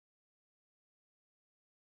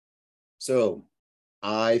So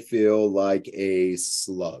I feel like a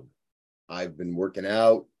slug. I've been working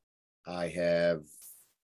out. I have,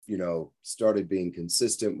 started being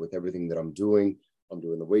consistent with everything that I'm doing. I'm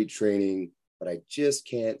doing the weight training, but I just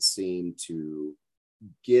can't seem to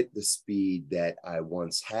get the speed that I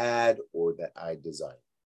once had or that I designed.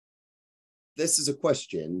 This is a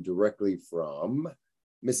question directly from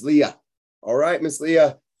Miss Leah. All right, Miss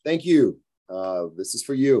Leah, thank you. This is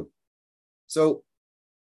for you. So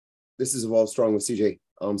this is Evolve Strong with CJ.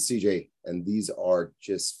 I'm CJ, and these are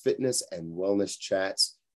just fitness and wellness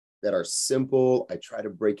chats that are simple. I try to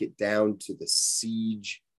break it down to the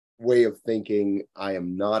siege way of thinking. I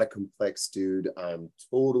am not a complex dude. I'm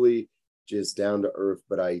totally just down to earth,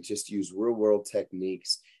 but I just use real world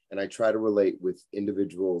techniques, and I try to relate with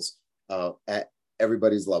individuals at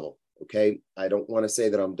everybody's level. Okay. I don't want to say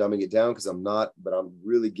that I'm dumbing it down because I'm not, but I'm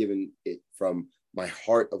really giving it from my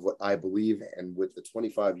heart of what I believe and with the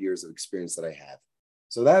 25 years of experience that I have.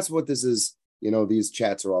 So that's what this is, these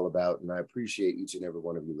chats are all about. And I appreciate each and every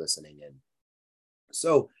one of you listening in.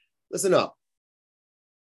 So listen up.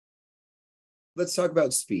 Let's talk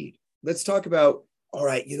about speed. Let's talk about, all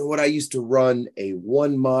right, you know what? I used to run a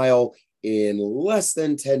 1 mile in less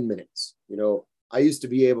than 10 minutes. I used to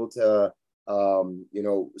be able to,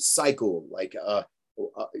 cycle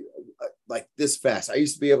like this fast. I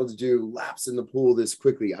used to be able to do laps in the pool this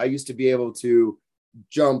quickly. I used to be able to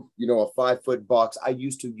jump, a 5-foot box. I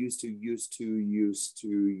used to.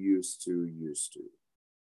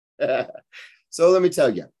 So let me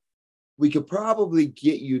tell you, we could probably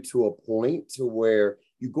get you to a point to where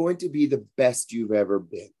you're going to be the best you've ever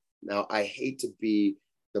been. Now, I hate to be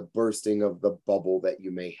the bursting of the bubble that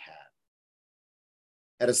you may have.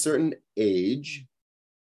 At a certain age,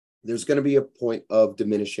 there's going to be a point of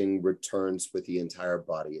diminishing returns with the entire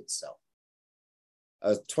body itself.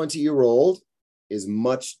 A 20-year-old is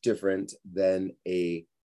much different than a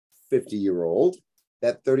 50-year-old.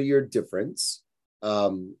 That 30-year difference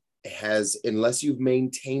has, unless you've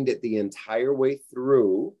maintained it the entire way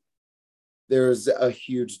through, there's a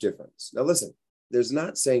huge difference. Now, listen, there's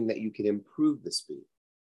not saying that you can improve the speed.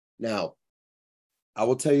 Now, I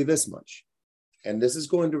will tell you this much, and this is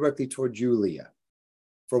going directly toward Julia.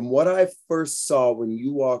 From what I first saw when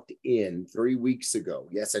you walked in 3 weeks ago,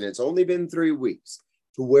 yes, and it's only been 3 weeks,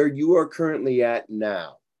 to where you are currently at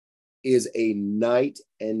now is a night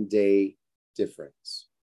and day difference.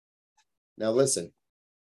 Now, listen,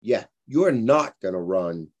 yeah, you're not going to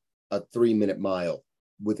run a 3-minute mile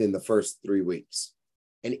within the first 3 weeks.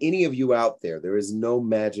 And any of you out there is no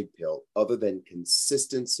magic pill other than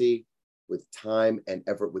consistency with time and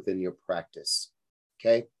effort within your practice.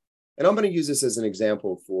 Okay. And I'm going to use this as an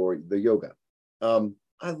example for the yoga.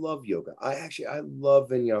 I love yoga. I love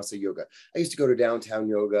vinyasa yoga. I used to go to downtown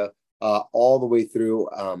yoga all the way through,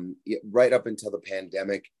 right up until the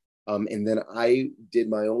pandemic. And then I did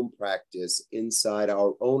my own practice inside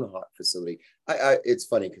our own hot facility. It's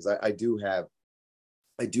funny because I do have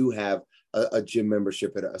a gym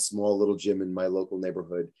membership at a small little gym in my local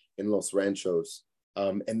neighborhood in Los Ranchos.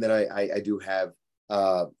 And then I do have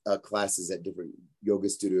classes at different yoga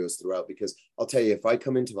studios throughout, because I'll tell you, if I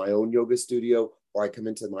come into my own yoga studio or I come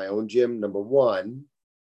into my own gym, number one,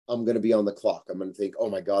 I'm going to be on the clock. I'm going to think, oh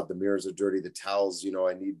my God, the mirrors are dirty, the towels,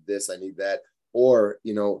 I need this, I need that. Or,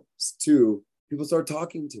 two, people start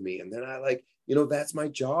talking to me, and then I that's my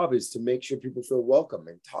job, is to make sure people feel welcome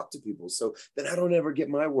and talk to people. So then I don't ever get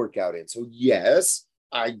my workout in. So yes,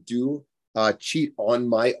 I do cheat on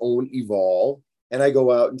my own Evolve, and I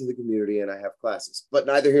go out into the community and I have classes, but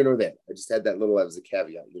neither here nor there. I just had that little as a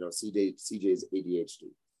caveat, CJ's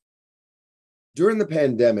ADHD. During the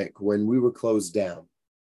pandemic, when we were closed down,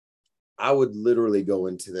 I would literally go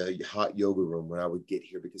into the hot yoga room when I would get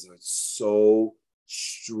here because I was so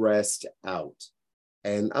stressed out.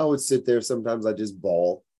 And I would sit there. Sometimes I just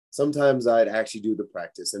bawl. Sometimes I'd actually do the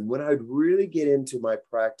practice. And when I'd really get into my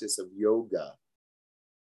practice of yoga,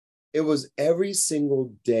 it was every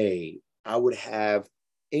single day I would have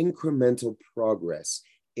incremental progress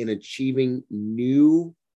in achieving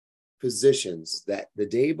new positions that the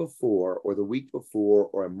day before or the week before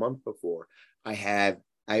or a month before I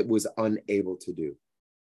was unable to do.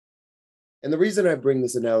 And the reason I bring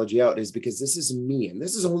this analogy out is because this is me, and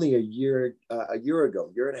this is only a year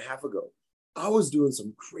and a half ago. I was doing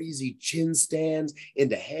some crazy chin stands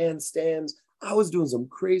into handstands. I was doing some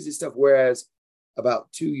crazy stuff. Whereas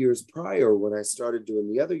about 2 years prior, when I started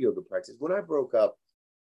doing the other yoga practice, when I broke up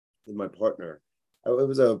with my partner, I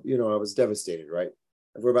was devastated, right?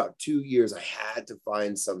 And for about 2 years, I had to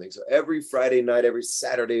find something. So every Friday night, every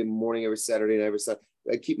Saturday morning, every Saturday night,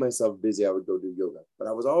 I keep myself busy. I would go do yoga, but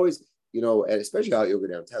I was always and especially out yoga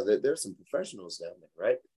downtown, there's some professionals down there,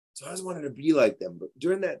 right? So I always wanted to be like them. But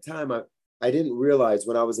during that time, I didn't realize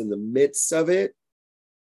when I was in the midst of it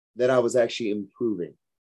that I was actually improving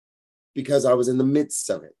because I was in the midst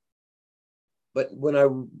of it. But when I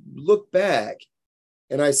look back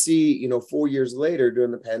and I see, 4 years later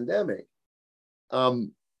during the pandemic,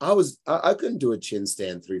 I couldn't do a chin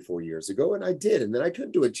stand 3-4 years ago, and I did. And then I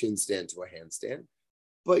couldn't do a chin stand to a handstand.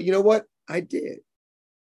 But you know what? I did.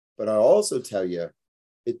 But I also tell you,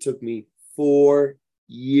 it took me 4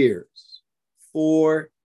 years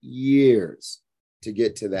to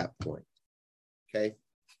get to that point. Okay.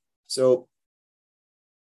 So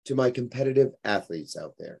to my competitive athletes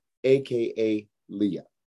out there, AKA Leah,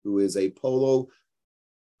 who is a polo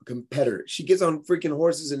competitor. She gets on freaking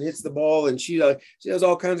horses and hits the ball, and she does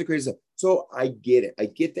all kinds of crazy stuff. So I get it. I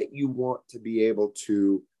get that you want to be able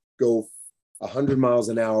to go 100 miles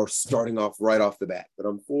an hour starting off right off the bat. But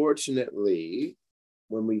unfortunately,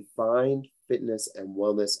 when we find fitness and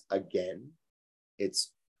wellness again,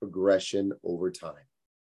 it's progression over time.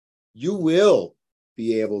 You will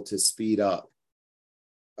be able to speed up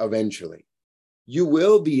eventually. You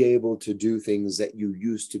will be able to do things that you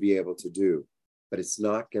used to be able to do, but it's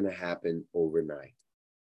not going to happen overnight.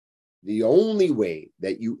 The only way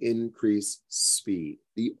that you increase speed,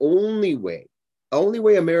 the only way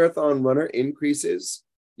a marathon runner increases,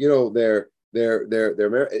 they go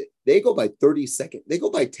by 30 seconds. They go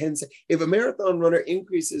by 10 seconds. If a marathon runner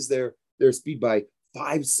increases their speed by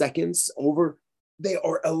 5 seconds over, they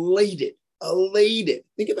are elated.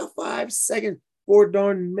 Think about 5 seconds for a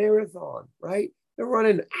darn marathon, right? They're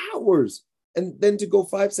running hours, and then to go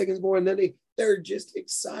 5 seconds more, and then they're just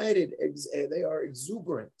excited. They are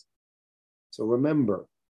exuberant. So remember,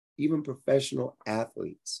 even professional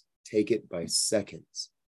athletes take it by seconds,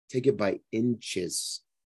 take it by inches,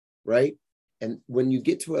 right? And when you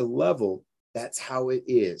get to a level, that's how it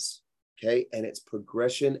is, okay? And it's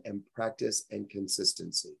progression and practice and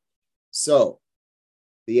consistency. So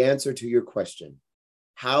the answer to your question,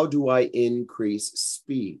 how do I increase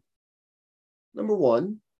speed? Number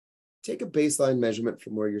one, take a baseline measurement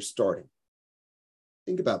from where you're starting.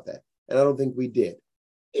 Think about that. And I don't think we did.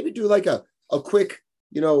 Maybe do like a quick,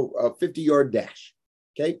 a 50-yard dash,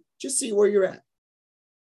 okay? Just see where you're at.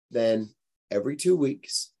 Then every 2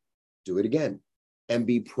 weeks, do it again. And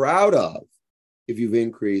be proud of if you've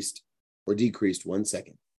increased or decreased 1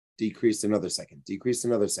 second, decreased another second, decreased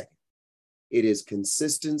another second. It is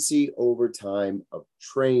consistency over time of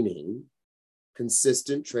training,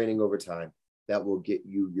 consistent training over time that will get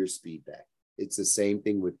you your speed back. It's the same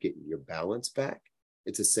thing with getting your balance back.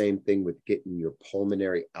 It's the same thing with getting your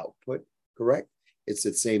pulmonary output correct. It's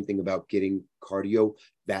the same thing about getting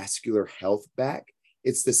cardiovascular health back.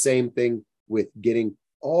 It's the same thing with getting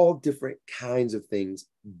all different kinds of things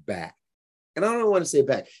back. And I don't want to say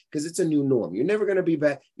back because it's a new norm. You're never going to be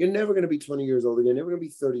back. You're never going to be 20 years old again. You're never going to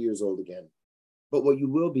be 30 years old again. But what you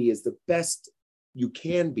will be is the best you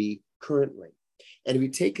can be currently. And if you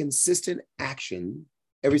take consistent action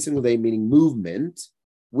every single day, meaning movement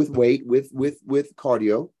with weight, with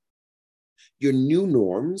cardio, your new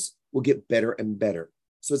norms will get better and better.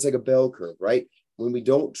 So it's like a bell curve, right? When we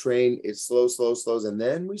don't train, it slows, and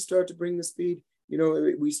then we start to bring the speed.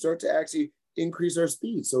 We start to actually increase our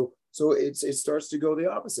speed. So it starts to go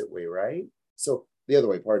the opposite way, right? So the other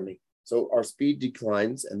way, pardon me. So our speed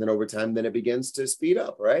declines, and then over time, then it begins to speed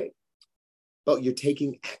up, right? But you're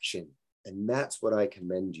taking action, and that's what I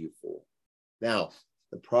commend you for. Now,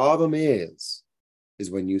 the problem is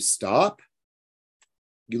when you stop,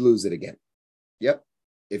 you lose it again. Yep.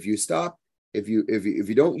 If you stop, if you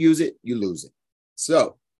don't use it, you lose it.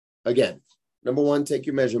 So again, number one, take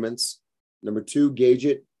your measurements. Number two, gauge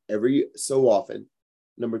it every so often.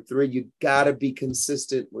 Number three, you gotta be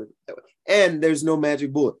consistent with it. And there's no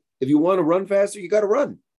magic bullet. If you want to run faster, you gotta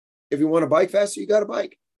run. If you want to bike faster, you gotta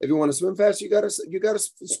bike. If you want to swim faster, you gotta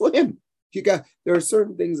swim. There are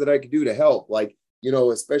certain things that I could do to help, like,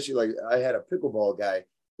 especially like I had a pickleball guy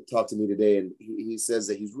talk to me today, and he says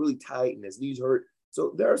that he's really tight and his knees hurt.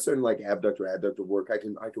 So there are certain like adductor work. I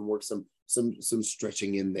can work some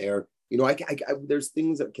stretching in there. There's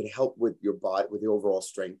things that can help with your body, with the overall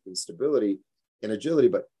strength and stability and agility,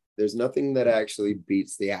 but there's nothing that actually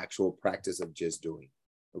beats the actual practice of just doing.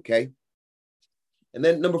 Okay. And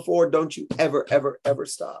then number four, don't you ever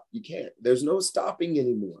stop. You can't. There's no stopping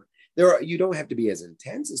anymore. You don't have to be as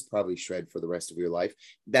intense as probably shred for the rest of your life.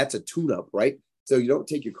 That's a tune-up, right? So you don't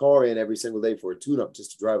take your car in every single day for a tune-up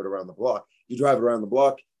just to drive it around the block. You drive it around the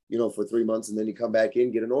block, for 3 months, and then you come back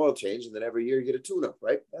in, get an oil change, and then every year you get a tune-up,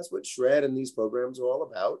 right? That's what shred and these programs are all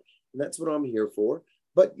about, and that's what I'm here for.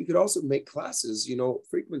 But you could also make classes,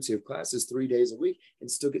 frequency of classes 3 days a week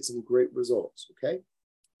and still get some great results. Okay.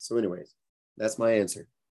 So anyways, that's my answer.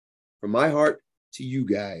 From my heart to you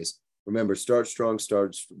guys, remember, stay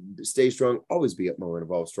strong, always be up more and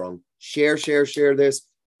evolve strong. Share this.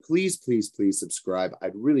 Please, please, please subscribe.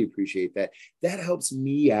 I'd really appreciate that. That helps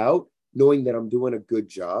me out knowing that I'm doing a good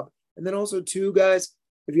job. And then also too, guys,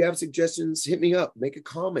 if you have suggestions, hit me up, make a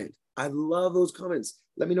comment. I love those comments.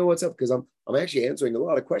 Let me know what's up, because I'm actually answering a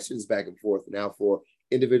lot of questions back and forth now for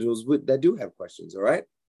individuals that do have questions. All right.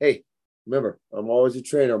 Hey, remember, I'm always a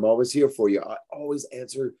trainer. I'm always here for you. I always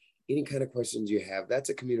answer any kind of questions you have. That's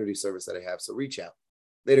a community service that I have. So reach out.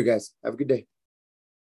 Later, guys. Have a good day.